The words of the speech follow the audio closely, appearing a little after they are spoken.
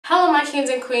Hello my kings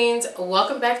and queens,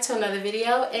 welcome back to another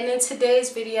video, and in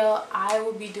today's video I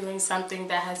will be doing something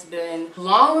that has been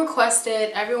long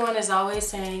requested. Everyone is always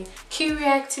saying, can you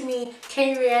react to me,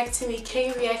 can you react to me, can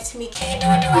you react to me, can you do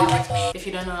it with me? If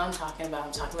you don't know what I'm talking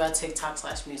about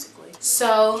TikTok/Musical.ly.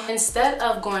 So instead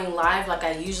of going live like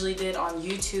I usually did on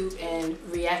YouTube and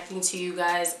reacting to you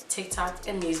guys TikTok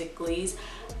and Musical.lys,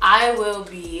 I will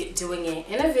be doing it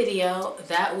in a video.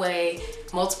 That way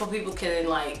multiple people can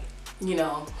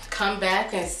come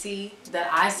back and see that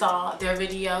I saw their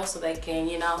video, so they can,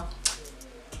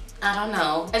 I don't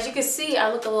know. As you can see,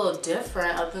 I look a little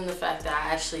different other than the fact that I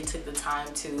actually took the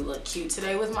time to look cute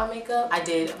today with my makeup. I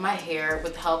did my hair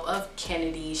with the help of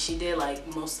Kennedy. She did like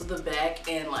most of the back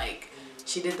and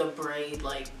she did the braid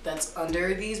that's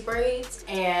under these braids,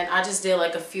 and I just did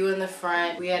like a few in the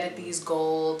front. We added these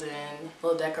gold and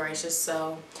little decorations.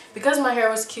 So because my hair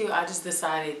was cute, I just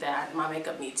decided that my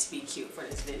makeup needs to be cute for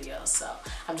this video. So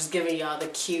I'm just giving y'all the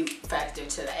cute factor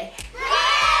today.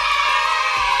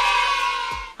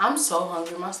 I'm so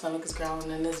hungry, my stomach is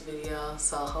growling in this video,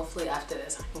 so hopefully after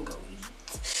this I can go eat.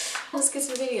 Let's get to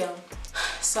the video.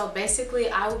 So basically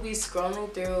I will be scrolling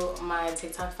through my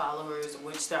TikTok followers,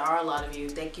 which there are a lot of you.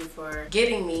 Thank you for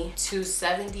getting me to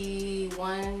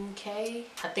 71K.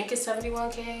 I think it's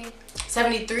 71K.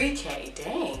 73K,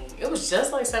 dang. It was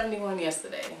just like 71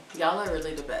 yesterday. Y'all are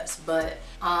really the best. But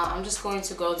I'm just going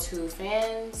to go to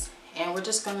fans and we're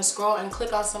just gonna scroll and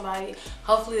click on somebody.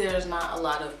 Hopefully there's not a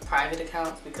lot of private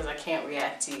accounts because I can't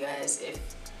react to you guys if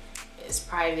it's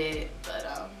private. But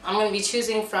I'm gonna be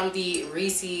choosing from the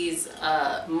Reese's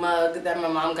mug that my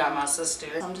mom got my sister.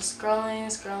 I'm just scrolling.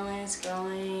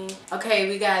 Okay,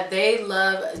 we got They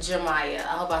Love Jemiah.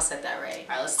 I hope I said that right.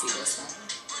 All right, let's see this one.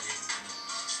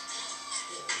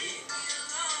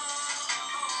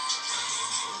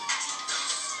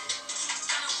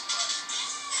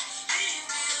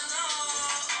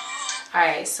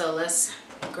 Alright, so let's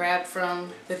grab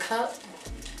from the cup.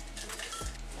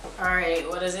 Alright,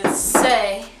 what does it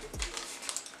say?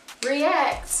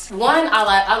 React. One,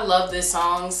 I love this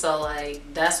song, so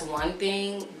that's one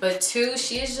thing. But two,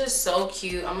 she's just so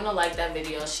cute. I'm gonna like that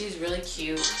video. She's really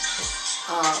cute.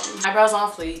 Eyebrows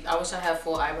on fleek. I wish I had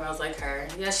full eyebrows like her.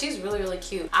 Yeah, she's really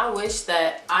cute. I wish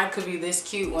that I could be this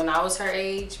cute when I was her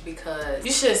age, because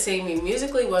you should have seen me.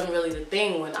 Musical.ly wasn't really the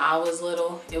thing when I was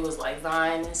little. It was like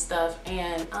Vine and stuff.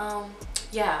 And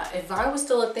yeah, if Vine was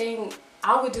still a thing,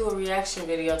 I would do a reaction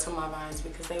video to my Vines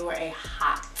because they were a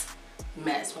hot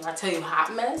mess. When I tell you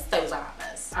hot mess, they was a hot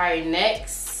mess. All right,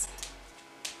 next.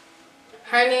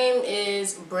 Her name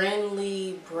is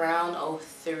Brinley Brown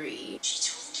 03.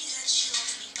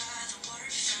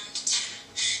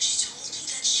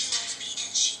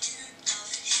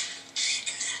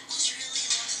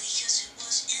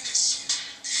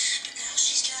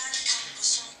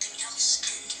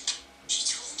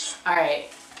 All right,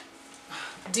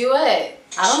 duet.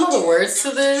 I don't know the words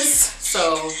to this,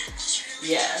 so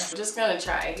yeah, I'm just gonna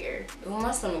try here. Ooh,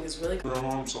 my stomach is really.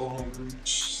 Grandma, I'm so hungry.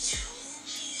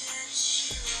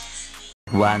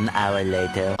 1 hour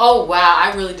later. Oh wow,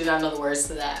 I really do not know the words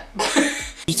to that.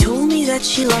 She told me that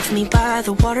she loved me by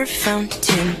the water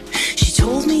fountain. She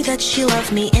told me that she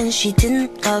loved me and she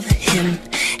didn't love him.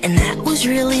 And that was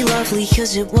really lovely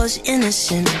cause it was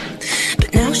innocent.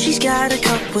 But now she's got a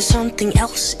cup with something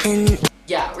else in.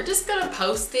 Yeah, we're just gonna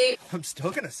post it. I'm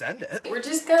still gonna send it. We're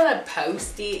just gonna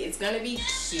post it. It's gonna be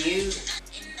cute.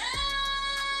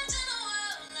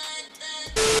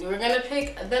 We're gonna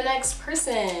pick the next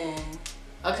person.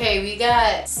 Okay, we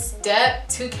got Step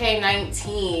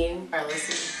 2K19. All right, let's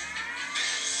see.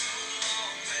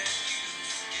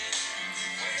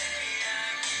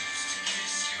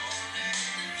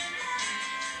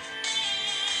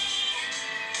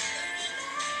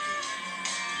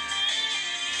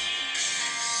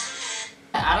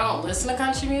 I don't listen to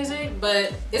country music,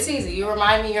 but it's easy. You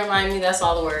remind me, that's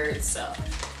all the words. So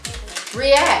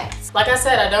react. Like I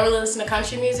said, I don't really listen to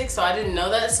country music, so I didn't know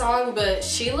that song, but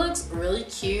she looks really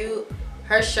cute.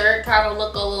 Her shirt kind of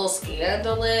look a little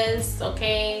scandalous,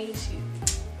 okay?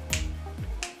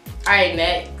 All right,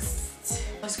 next.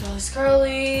 Let's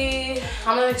scrolly.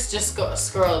 I'm gonna just go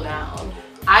scroll down.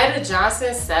 Ida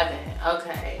Johnson 7,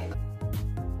 okay.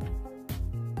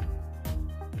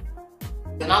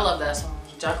 And I love that song.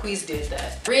 Jacquees did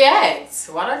that. React.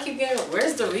 Why do I keep getting,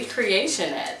 where's the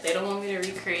recreation at? They don't want me to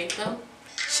recreate them.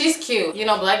 She's cute. You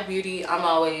know, Black Beauty, I'm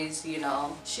always,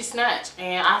 she snatched.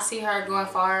 And I see her going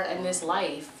far in this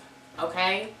life,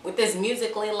 okay? With this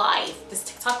Musical.ly life, this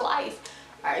TikTok life.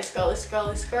 All right,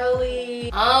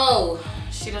 scrolly. Oh,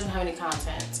 she doesn't have any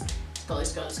content.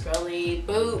 Scrolly,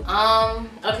 boop.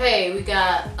 Okay, we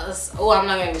got us. Oh, I'm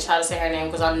not gonna even try to say her name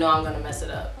because I know I'm gonna mess it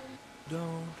up.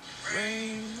 Don't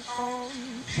rain on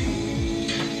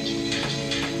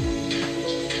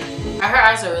Her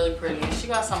eyes are really pretty. She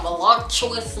got some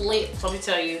voluptuous lips. Let me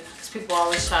tell you, because people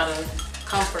always try to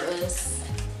comfort us,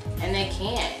 and they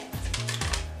can't.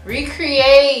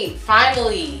 Recreate,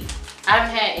 finally. I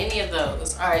haven't had any of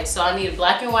those. All right, so I need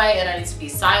black and white, and I need to be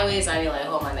sideways. I need to like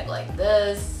hold my neck like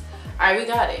this. All right, we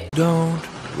got it. Don't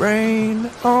rain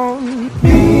on me.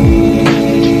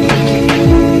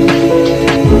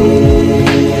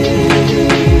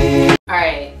 All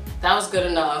right, that was good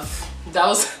enough. That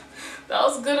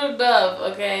was good enough,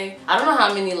 okay? I don't know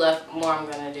how many more I'm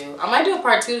gonna do. I might do a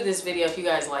part 2 to this video if you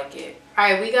guys like it. All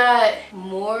right, we got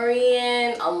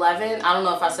Morian11. I don't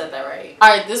know if I said that right. All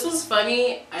right, this was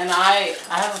funny, and I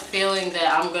have a feeling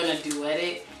that I'm gonna duet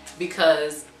it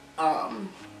because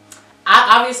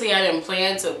obviously I didn't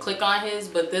plan to click on his,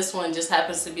 but this one just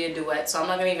happens to be a duet, so I'm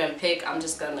not gonna even pick. I'm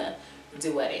just gonna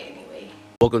duet it anyway.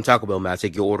 Welcome to Taco Bell, man. I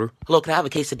take your order. Hello, can I have a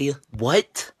quesadilla?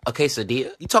 What? A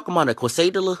quesadilla? You talking about a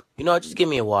quesadilla? You know what? Just give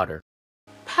me a water.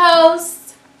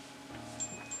 Post.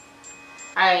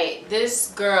 Alright, this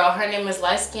girl, her name is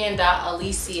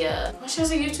lightskin.alicia. Oh, she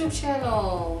has a YouTube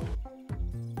channel.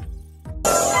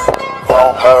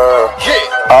 Want her.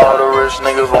 Yeah. All the rich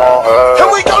niggas want her. Here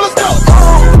we go, let's go.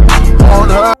 Want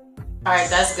her. Alright,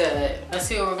 that's good. Let's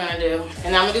see what we're gonna do.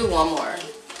 And I'm gonna do one more.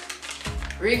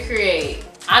 Recreate.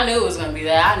 I knew it was gonna be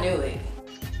that. I knew it.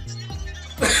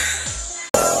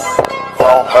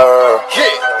 Want her.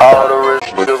 Yeah. All the rich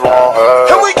niggas want her.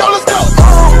 Here we go, let's go.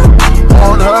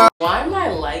 Want her. Why am I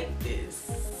like this?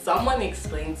 Someone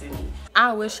explain to me.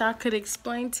 I wish I could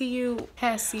explain to you,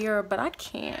 Sierra, but I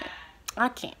can't. I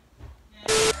can't.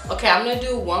 Okay, I'm gonna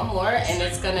do one more, and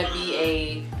it's gonna be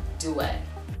a duet.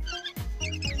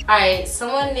 All right,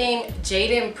 someone named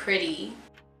Jaden Pretty.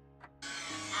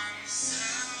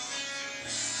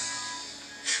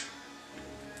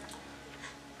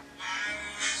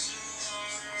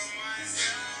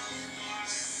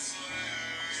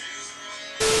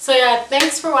 So yeah,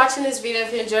 thanks for watching this video.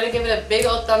 If you enjoyed it, give it a big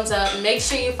old thumbs up. Make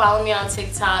sure you follow me on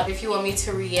TikTok if you want me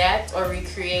to react or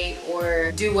recreate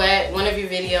or duet one of your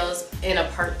videos in a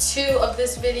part 2 of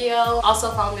this video.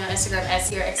 Also follow me on Instagram at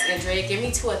SierraAndrea. Give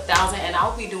me to 1,000 and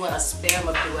I'll be doing a spam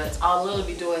of duets. I'll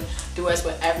literally be doing duets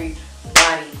with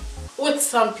everybody.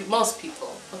 With most people.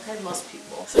 Okay, most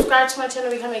people. Subscribe to my channel,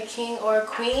 become a king or a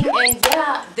queen. And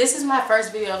yeah, this is my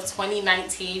first video of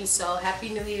 2019. So happy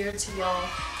new year to y'all.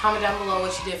 Comment down below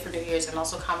what you did for New Year's, and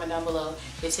also comment down below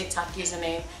your TikTok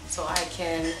username so I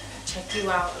can check you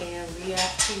out and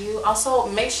react to you. Also,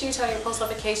 make sure you turn on your post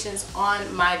notifications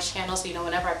on my channel so you know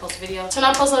whenever I post a video. Turn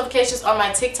on post notifications on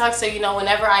my TikTok so you know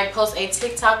whenever I post a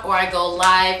TikTok or I go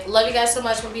live. Love you guys so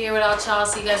much. We'll be here without y'all.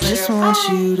 See you guys later. Just want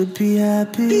you to be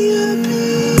happy.